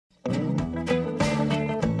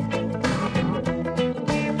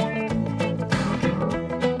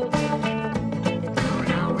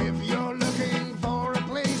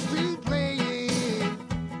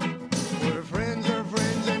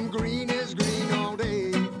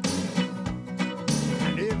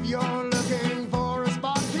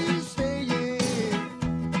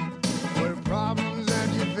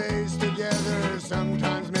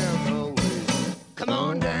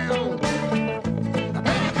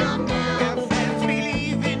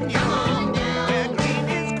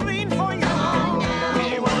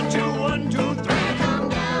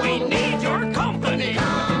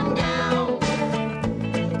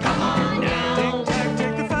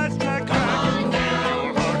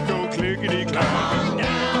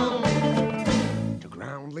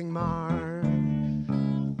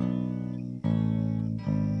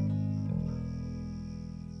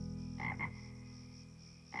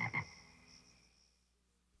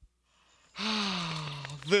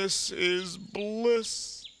this is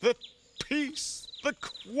bliss, the peace, the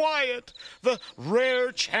quiet, the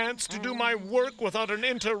rare chance to do my work without an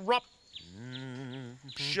interruption.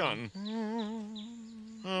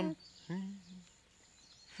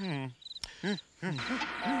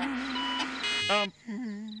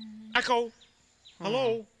 Echo,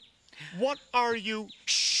 hello, what are you?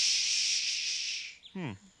 Shh.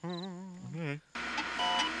 Okay.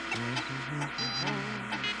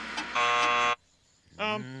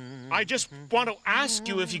 I just want to ask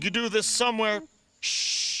you if you could do this somewhere.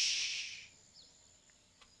 Shh.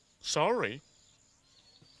 Sorry.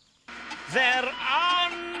 They're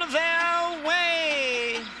on their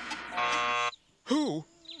way. Who?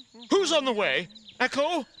 Who's on the way?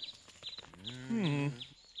 Echo?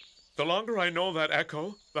 The longer I know that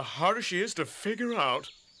Echo, the harder she is to figure out.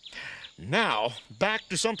 Now, back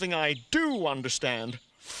to something I do understand.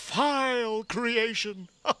 File creation.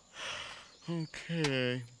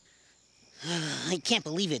 Okay. I can't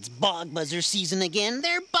believe it's bog buzzer season again.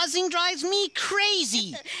 Their buzzing drives me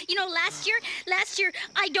crazy. You know, last year,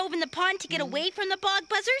 I dove in the pond to get away from the bog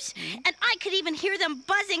buzzers, and I could even hear them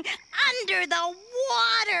buzzing under the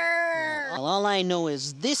water. Well, all I know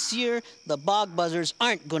is this year, the bog buzzers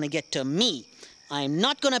aren't going to get to me. I'm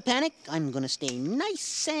not going to panic. I'm going to stay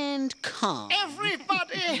nice and calm.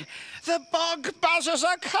 Everybody, the bog buzzers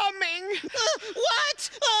are coming. What?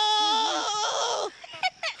 Oh!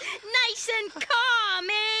 Nice and calm,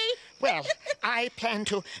 eh? Well, I plan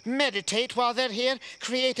to meditate while they're here,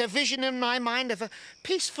 create a vision in my mind of a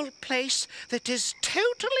peaceful place that is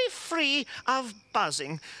totally free of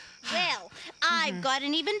buzzing. Well, I've got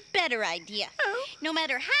an even better idea. Oh? No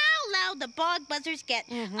matter how loud the bog buzzers get,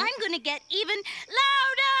 I'm going to get even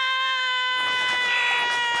louder!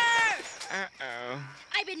 Uh-oh.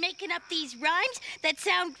 I've been making up these rhymes that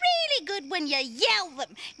sound really good when you yell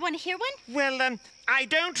them. You want to hear one? Well, I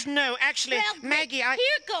don't know. Actually, Well, great. Maggie,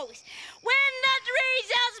 Here goes. When the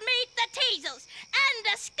drizzles meet the teasels and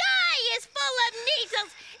the sky is full of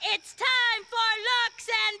measles, it's time for looks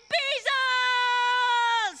and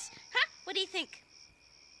beezles! Huh? What do you think?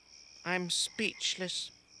 I'm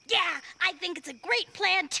speechless. Yeah, I think it's a great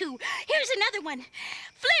plan, too. Here's another one.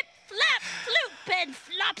 Flip, flap, floop, and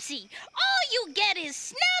flopsy. All you get is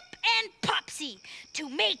snap and popsy. To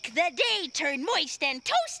make the day turn moist and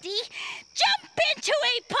toasty, jump into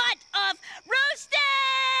a pot of roasty!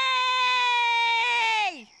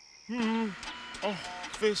 Oh,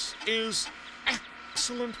 this is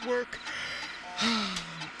excellent work.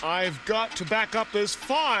 I've got to back up this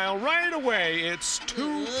file right away. It's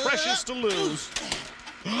too precious to lose.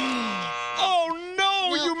 Oh,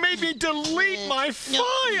 no! You made me delete my file!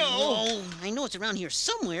 No, I know it's around here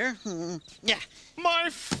somewhere. Yeah. My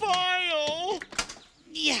file!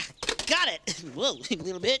 Yeah, got it. Whoa, a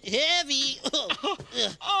little bit heavy.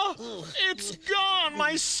 It's gone!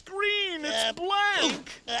 My screen! It's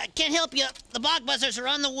blank! Can't help you. The bog buzzers are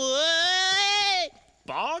on the way.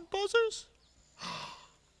 Bog buzzers?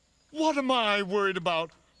 What am I worried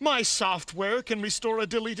about? My software can restore a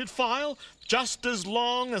deleted file just as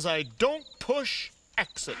long as I don't push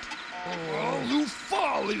exit. Oh, you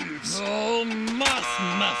follies! Oh,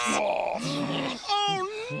 muffs. Oh,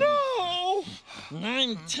 no!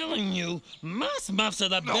 I'm telling you, muffs are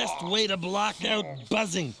the best way to block out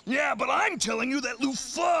buzzing. Yeah, but I'm telling you that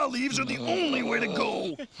loofah leaves are the only way to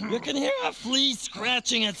go. You can hear a flea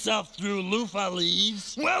scratching itself through loofah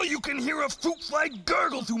leaves. Well, you can hear a fruit fly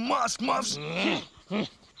gurgle through muffs.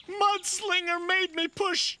 Mudslinger made me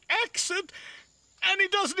push exit, and he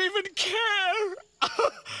doesn't even care.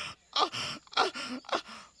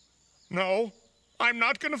 No, I'm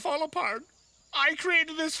not going to fall apart. I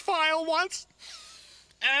created this file once,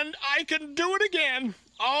 and I can do it again.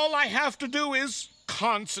 All I have to do is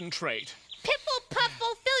concentrate. Piffle,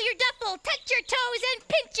 puffle, fill your duffel, touch your toes, and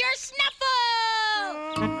pinch your snuffle!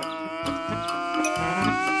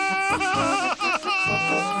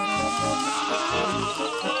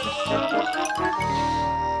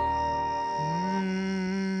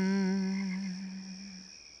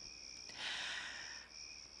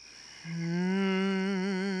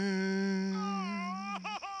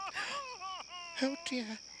 Oh,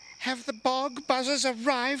 dear. Have the bog buzzers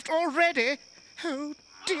arrived already? Oh,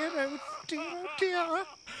 dear, oh, dear, oh, dear.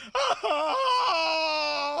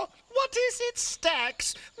 Oh, what is it,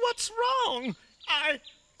 Stax? What's wrong?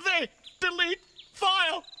 They delete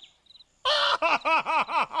file. Oh,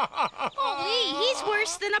 Lee, he's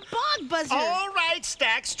worse than a bog buzzer. All right,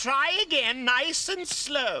 Stax, try again, nice and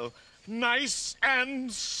slow. nice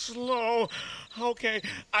and slow. Okay,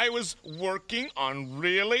 I was working on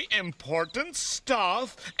really important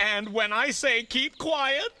stuff, and when I say keep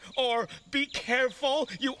quiet or be careful,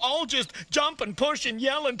 you all just jump and push and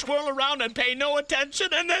yell and twirl around and pay no attention,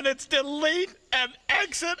 and then it's delete and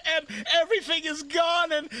exit, and everything is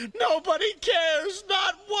gone, and nobody cares,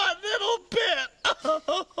 not one little bit.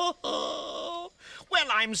 Well,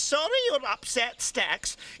 I'm sorry you're upset,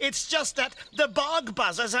 Stax. It's just that the bog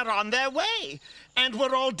buzzers are on their way, and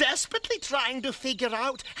we're all desperately trying to figure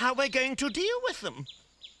out how we're going to deal with them.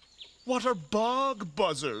 What are bog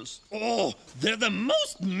buzzers? Oh, they're the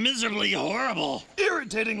most miserably horrible,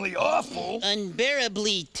 irritatingly awful,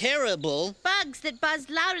 Unbearably terrible. Bugs that buzz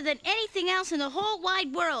louder than anything else in the whole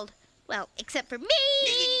wide world. Well, except for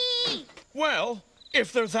me! Well,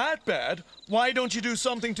 if they're that bad, why don't you do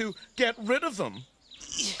something to get rid of them?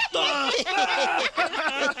 All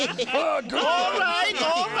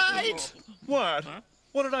right. What?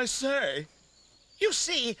 What did I say? You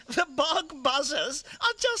see, the bog buzzers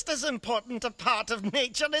are just as important a part of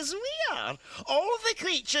nature as we are. All of the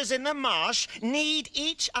creatures in the marsh need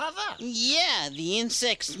each other. Yeah, the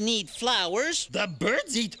insects need flowers. the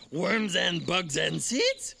birds eat worms and bugs and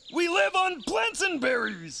seeds. We live on plants and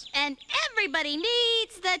berries. And everybody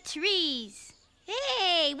needs the trees.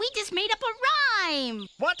 Hey, we just made up a rhyme.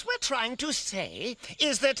 What we're trying to say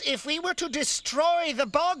is that if we were to destroy the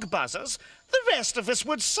bog buzzers, the rest of us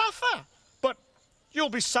would suffer. But you'll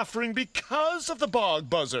be suffering because of the bog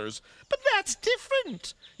buzzers. But that's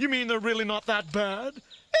different. You mean they're really not that bad?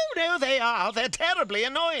 Oh, no, they are. They're terribly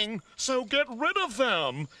annoying. So get rid of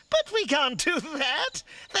them. But we can't do that.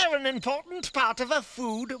 They're an important part of a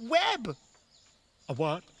food web. A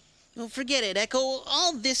what? Oh, forget it, Echo.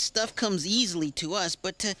 All this stuff comes easily to us,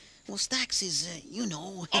 but, well, Stax is, you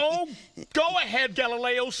know... Oh, go ahead,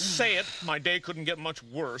 Galileo, say it. My day couldn't get much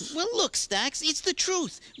worse. Well, look, Stax, it's the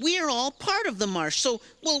truth. We're all part of the marsh, so,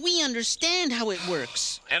 well, we understand how it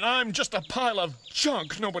works. And I'm just a pile of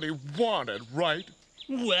junk nobody wanted, right?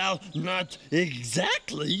 Well, not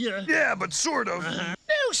exactly. Yeah, but sort of.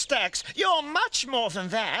 No, Stax, you're much more than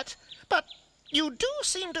that. But you do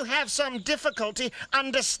seem to have some difficulty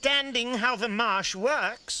understanding how the marsh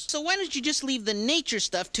works. So why don't you just leave the nature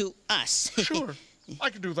stuff to us? Sure, I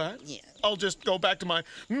can do that. Yeah. I'll just go back to my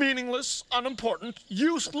meaningless, unimportant,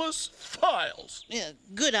 useless files. Yeah,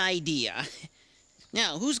 good idea.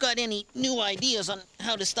 Now, who's got any new ideas on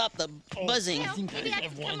how to stop the buzzing? Well, maybe I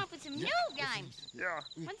can come up with some new rhymes. Yeah,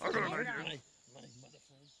 What's I the got new an rhyme? idea.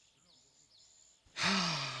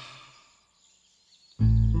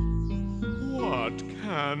 What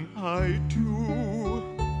can I do?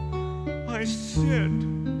 I sit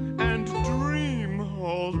and dream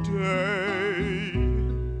all day.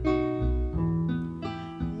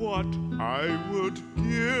 What I would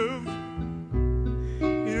give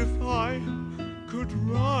if I could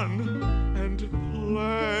run and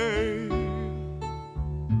play.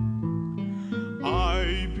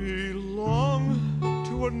 I belong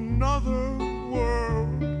to another world.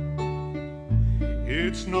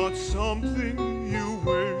 It's not something you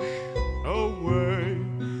wish away.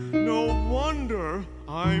 No wonder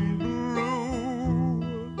I'm blue.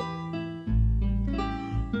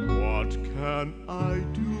 What can I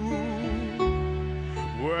do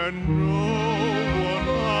when no one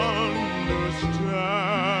understands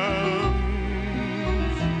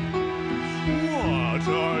what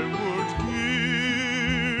I would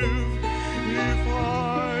give if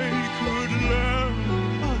I could lend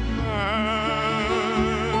a hand?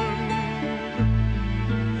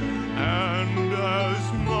 And as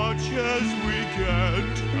much as we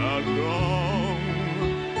get along,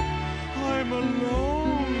 I'm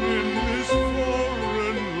alone in this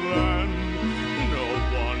foreign land. No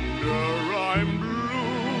wonder I'm blue.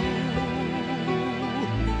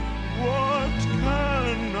 What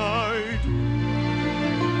can I do?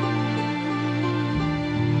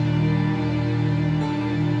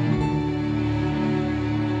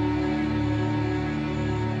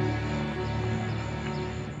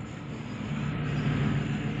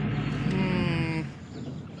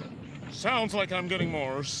 Sounds like I'm getting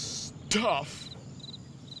more stuff.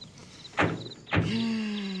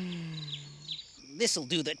 This'll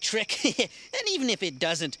do the trick. And even if it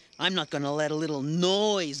doesn't, I'm not gonna let a little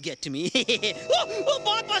noise get to me. Oh,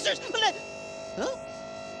 bog buzzers! Huh?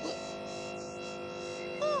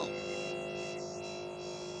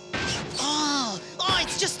 Oh,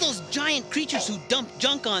 it's just those giant creatures who dump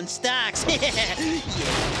junk on Stax. Yeah.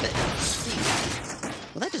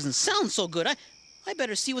 Well, that doesn't sound so good. I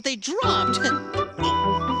better see what they dropped.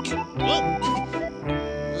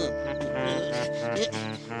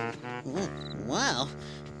 Wow.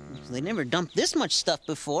 They never dumped this much stuff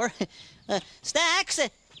before. Stax?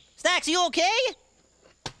 Stax, you okay?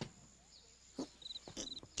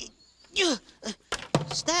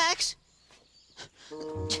 Stax?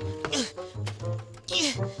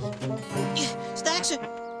 Stax,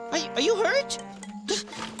 are you hurt?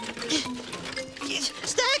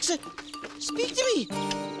 Stax, speak to me.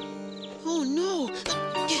 Oh, no.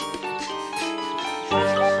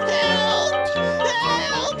 Help!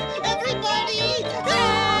 Help! Everybody!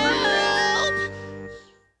 Help!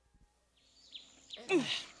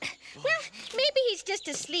 Well, maybe he's just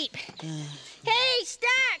asleep. Hey,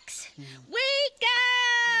 Stax! Wake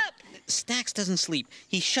up! Stax doesn't sleep.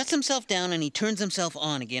 He shuts himself down and he turns himself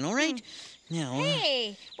on again, all right? Now,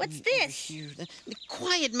 Hey, what's this?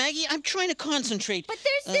 quiet, Maggie. I'm trying to concentrate. But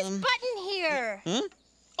there's this button here. Huh?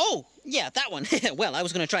 Oh, yeah, that one. Well, I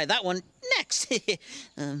was going to try that one next.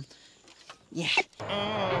 Yeah.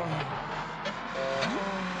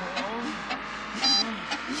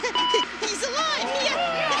 He's alive! Yeah.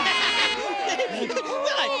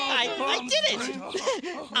 Well, I did it!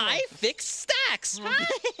 I fixed Stax!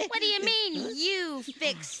 What do you mean, you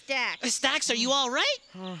fix Stax? Stax, are you all right?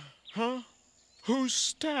 Huh? Who's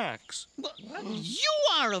Stax? Well, you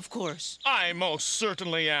are, of course. I most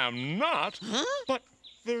certainly am not. Huh? But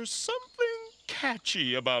there's something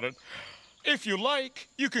catchy about it. If you like,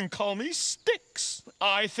 you can call me Sticks.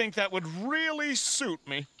 I think that would really suit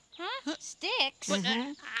me. Huh? Sticks? But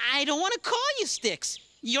I don't want to call you Sticks.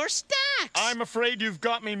 You're Stax. I'm afraid you've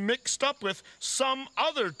got me mixed up with some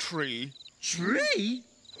other tree. Tree?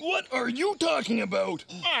 What are you talking about?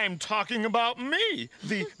 I'm talking about me,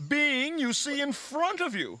 the being you see in front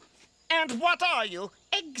of you. And what are you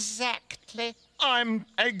exactly? I'm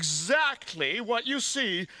exactly what you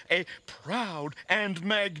see, a proud and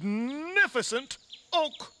magnificent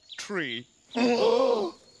oak tree.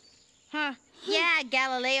 Huh? Yeah,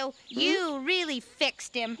 Galileo, you really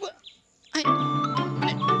fixed him.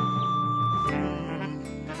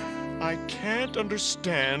 I can't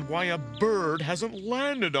understand why a bird hasn't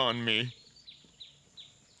landed on me.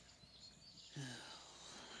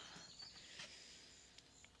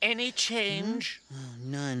 Any change? Oh,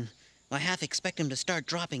 none. I half expect him to start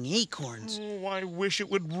dropping acorns. Oh, I wish it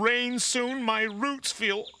would rain soon. My roots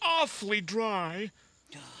feel awfully dry.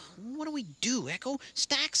 What do we do, Echo?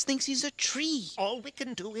 Stax thinks he's a tree. All we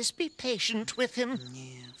can do is be patient with him.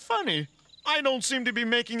 Yeah. Funny, I don't seem to be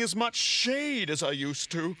making as much shade as I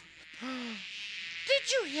used to.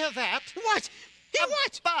 Did you hear that? What? Hear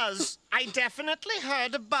what? Buzz. I definitely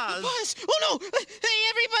heard a buzz. Buzz! Oh, no! Hey,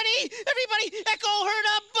 everybody! Everybody! Echo heard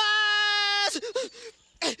a buzz!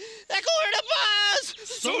 Echo heard a buzz!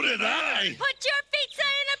 So did I. Put your pizza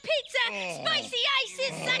in a pizza! Spicy ice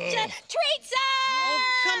is such a treat, sir! Oh,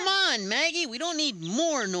 come on, Maggie. We don't need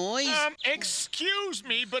more noise. Excuse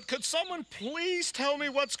me, but could someone please tell me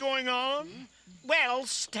what's going on? Well,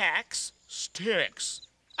 Stax. Sticks.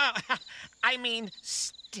 I mean,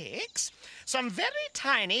 sticks? Some very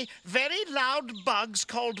tiny, very loud bugs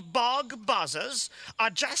called bog buzzers are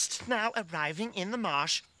just now arriving in the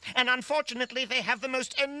marsh. And unfortunately, they have the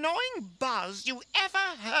most annoying buzz you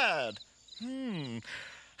ever heard.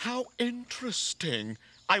 How interesting.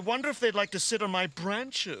 I wonder if they'd like to sit on my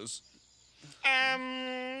branches.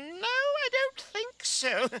 No, I don't think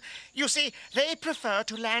so. You see, they prefer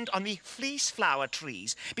to land on the fleece flower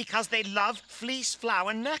trees because they love fleece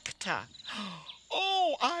flower nectar.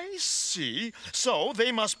 Oh, I see. So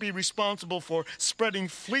they must be responsible for spreading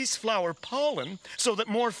fleece flower pollen so that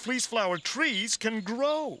more fleece flower trees can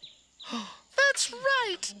grow. That's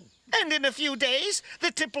right. And in a few days,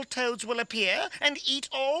 the tipple toads will appear and eat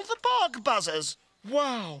all the bog buzzers.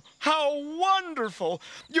 Wow, how wonderful!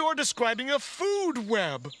 You're describing a food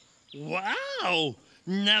web. Wow.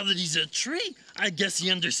 Now that he's a tree, I guess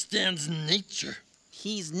he understands nature.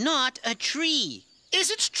 He's not a tree.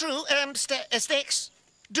 Is it true, Sticks?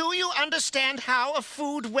 Do you understand how a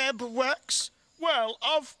food web works? Well,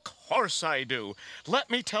 of course I do.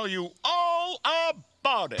 Let me tell you all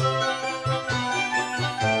about it.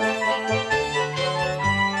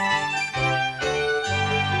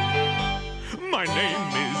 My name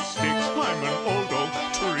is Sticks, I'm an old oak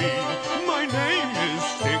tree. My name is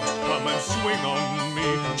Sticks, come and swing on me.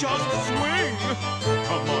 Just swing,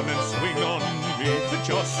 come on and swing on me.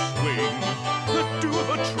 Just swing, do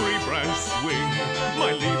the tree branch swing.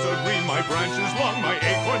 My leaves are green, my branches long, my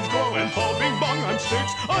acorns grow and fall bing bong. I'm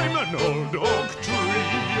Sticks, I'm an old oak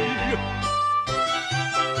tree.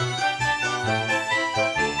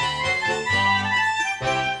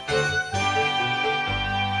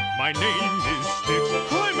 My name is Sticks,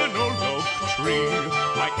 I'm an old oak tree.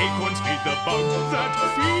 My acorns feed the bugs that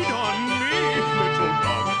feed on me, little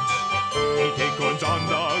bugs. Eat acorns on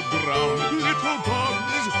the ground, little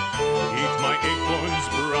bugs. Eat my acorns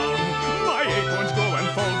brown. My acorns grow and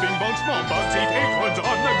fall, being bugs, small bugs. Eat acorns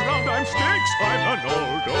on the ground. I'm sticks, I'm an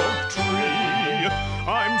old oak tree.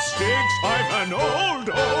 I'm sticks, I'm an old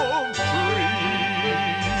oak tree.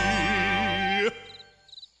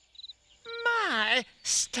 My,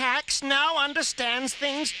 Stax now understands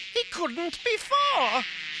things he couldn't before.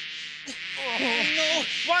 Oh, no.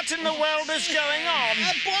 What in the world is going on?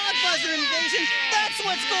 A bog buzzer invasion! That's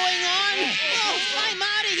what's going on! Oh, I'm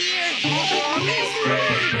out of here!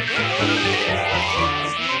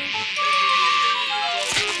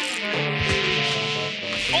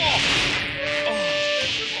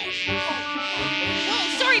 Oh,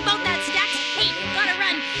 sorry about that, Stax. Hey, gotta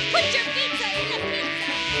run. Put your pizza in the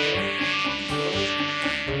pizza.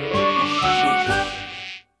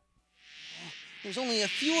 There's only a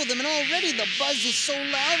few of them, and already the buzz is so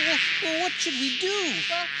loud. Well, what should we do?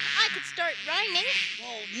 Well, I could start rhyming.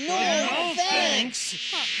 Oh, no,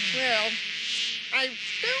 thanks. Well, I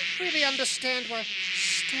don't really understand why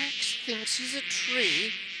Stax thinks he's a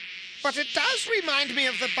tree, but it does remind me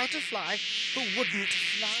of the butterfly who wouldn't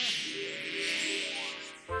fly.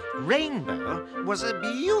 Rainbow was a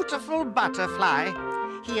beautiful butterfly.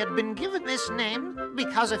 He had been given this name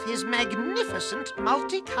because of his magnificent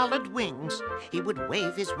multicolored wings. He would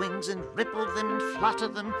wave his wings and ripple them and flutter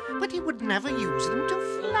them, but he would never use them to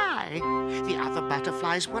fly. The other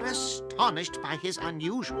butterflies were astonished by his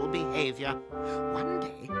unusual behavior. One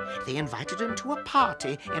day, they invited him to a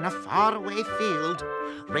party in a faraway field.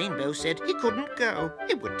 Rainbow said he couldn't go.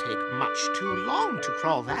 It would take much too long to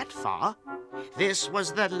crawl that far. This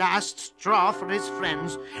was the last straw for his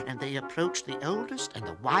friends, and they approached the oldest and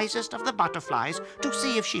the wisest of the butterflies to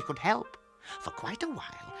see if she could help. For quite a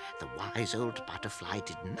while, the wise old butterfly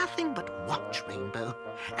did nothing but watch Rainbow,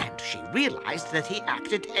 and she realized that he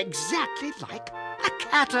acted exactly like a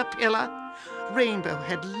caterpillar. Rainbow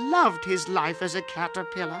had loved his life as a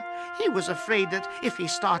caterpillar. He was afraid that if he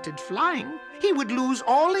started flying, he would lose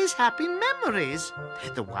all his happy memories.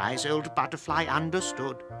 The wise old butterfly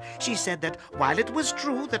understood. She said that while it was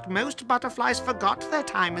true that most butterflies forgot their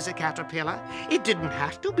time as a caterpillar, it didn't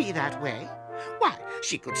have to be that way. Why,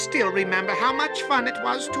 she could still remember how much fun it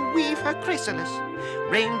was to weave her chrysalis.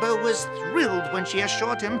 Rainbow was thrilled when she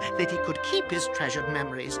assured him that he could keep his treasured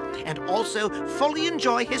memories and also fully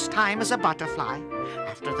enjoy his time as a butterfly.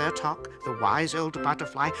 After their talk, the wise old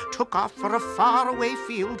butterfly took off for a faraway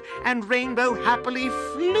field, and Rainbow happily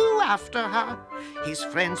flew after her. His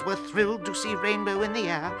friends were thrilled to see Rainbow in the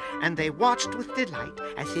air, and they watched with delight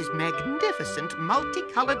as his magnificent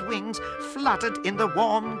multicolored wings fluttered in the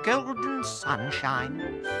warm golden sunshine.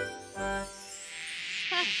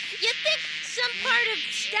 You think some part of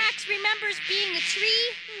Stax remembers being a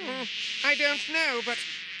tree? I don't know, but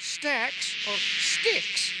Stax, or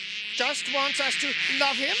Sticks, just wants us to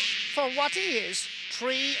love him for what he is,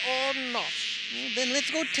 tree or not. Well, then let's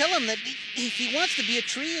go tell him that if he wants to be a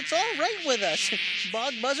tree, it's all right with us.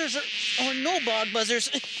 Bog buzzers or no bog buzzers.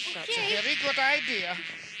 That's a very good idea.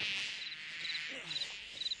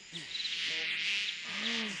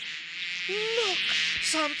 Look,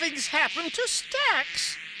 something's happened to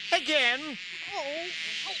Stax. Again.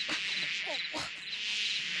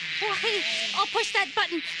 Oh, hey, I'll push that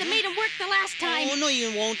button that made him work the last time. Oh, no,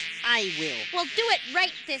 you won't. I will. Well, do it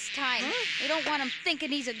right this time. We don't want him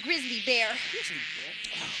thinking he's a grizzly bear.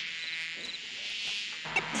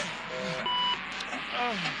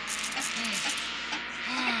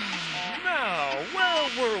 Now, where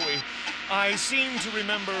were we? I seem to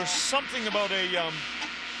remember something about a,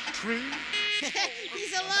 tree?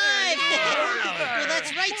 He's alive! Well,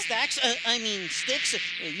 that's right, Stax. I mean, Sticks.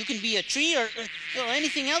 You can be a tree or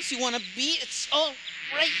anything else you want to be. It's all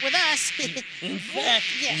right with us. In fact,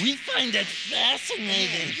 Yeah. we find it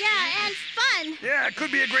fascinating. Yeah, and fun. Yeah, it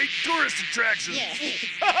could be a great tourist attraction. Yeah.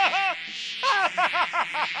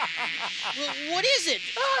 Well, what is it?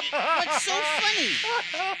 What's so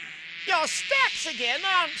funny? You're Stax again,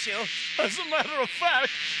 aren't you? As a matter of fact,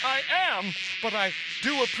 I am. But I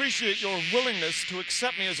do appreciate your willingness to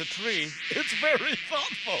accept me as a tree. It's very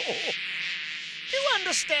thoughtful. Do you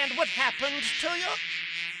understand what happened to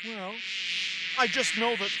you? Well, I just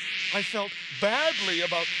know that I felt badly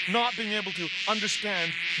about not being able to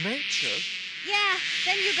understand nature. Yeah,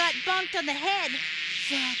 then you got bonked on the head.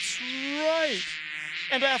 That's right.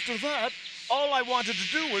 And after that, all I wanted to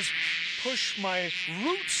do was push my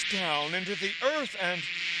roots down into the earth and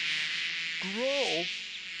grow.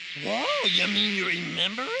 Whoa, you mean you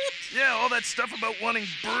remember it? Yeah, all that stuff about wanting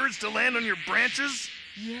birds to land on your branches.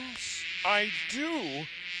 Yes, I do.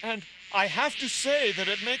 And I have to say that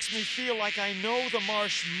it makes me feel like I know the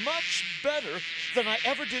marsh much better than I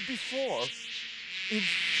ever did before. In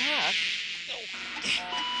fact...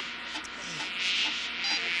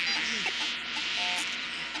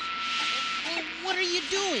 What are you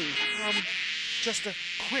doing? Just a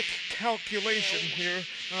quick calculation here.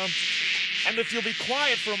 And if you'll be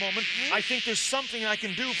quiet for a moment, I think there's something I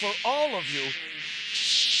can do for all of you.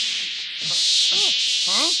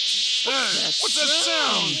 Huh? Hey, what's that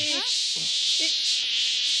sound?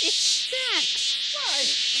 It's Stax. Why,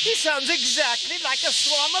 he sounds exactly like a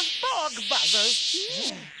swarm of bog buzzers.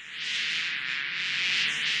 Yeah.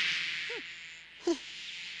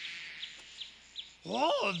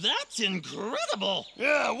 Oh, that's incredible.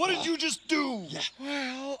 Yeah, what did you just do?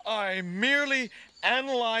 Well, I merely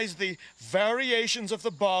analyzed the variations of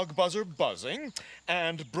the bog buzzer buzzing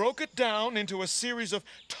and broke it down into a series of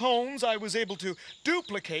tones I was able to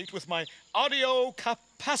duplicate with my audio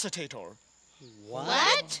capacitator.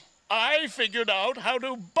 What? I figured out how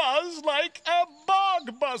to buzz like a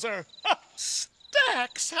bog buzzer.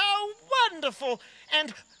 Stax, how wonderful!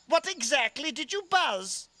 And what exactly did you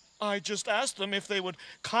buzz? I just asked them if they would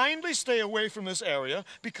kindly stay away from this area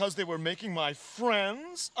because they were making my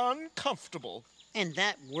friends uncomfortable. And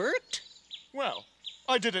that worked? Well,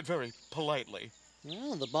 I did it very politely.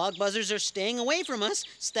 Well, the bog buzzers are staying away from us.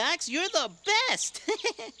 Stax, you're the best.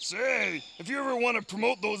 Say, if you ever want to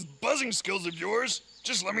promote those buzzing skills of yours,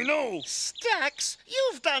 just let me know. Stax,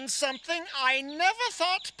 you've done something I never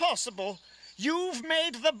thought possible. You've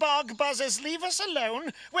made the bog buzzers leave us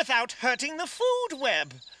alone without hurting the food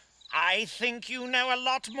web. I think you know a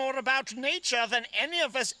lot more about nature than any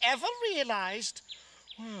of us ever realized.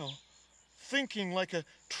 Well, thinking like a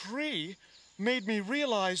tree made me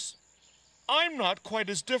realize I'm not quite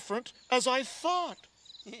as different as I thought.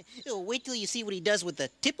 Wait till you see what he does with the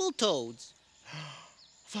tipple toads.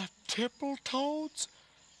 The tipple toads?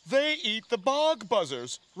 They eat the bog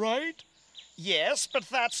buzzers, right? Yes, but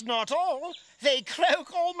that's not all. They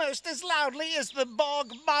croak almost as loudly as the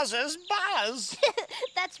bog buzzers buzz.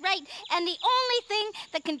 That's right. And the only thing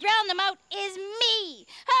that can drown them out is me.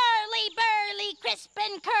 Hurly-burly, crisp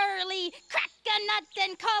and curly, crack a nut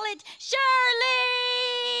and call it Shirley!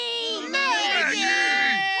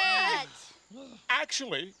 What?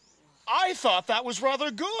 Actually, I thought that was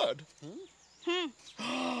rather good.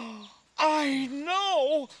 I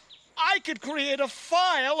know! I could create a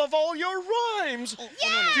file of all your rhymes.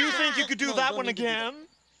 Yeah! Do you think you could do No, that don't one need to do that. again?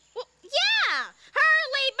 Well, yeah!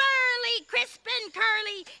 Hurly-burly, crisp and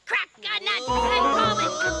curly, crack a nut and call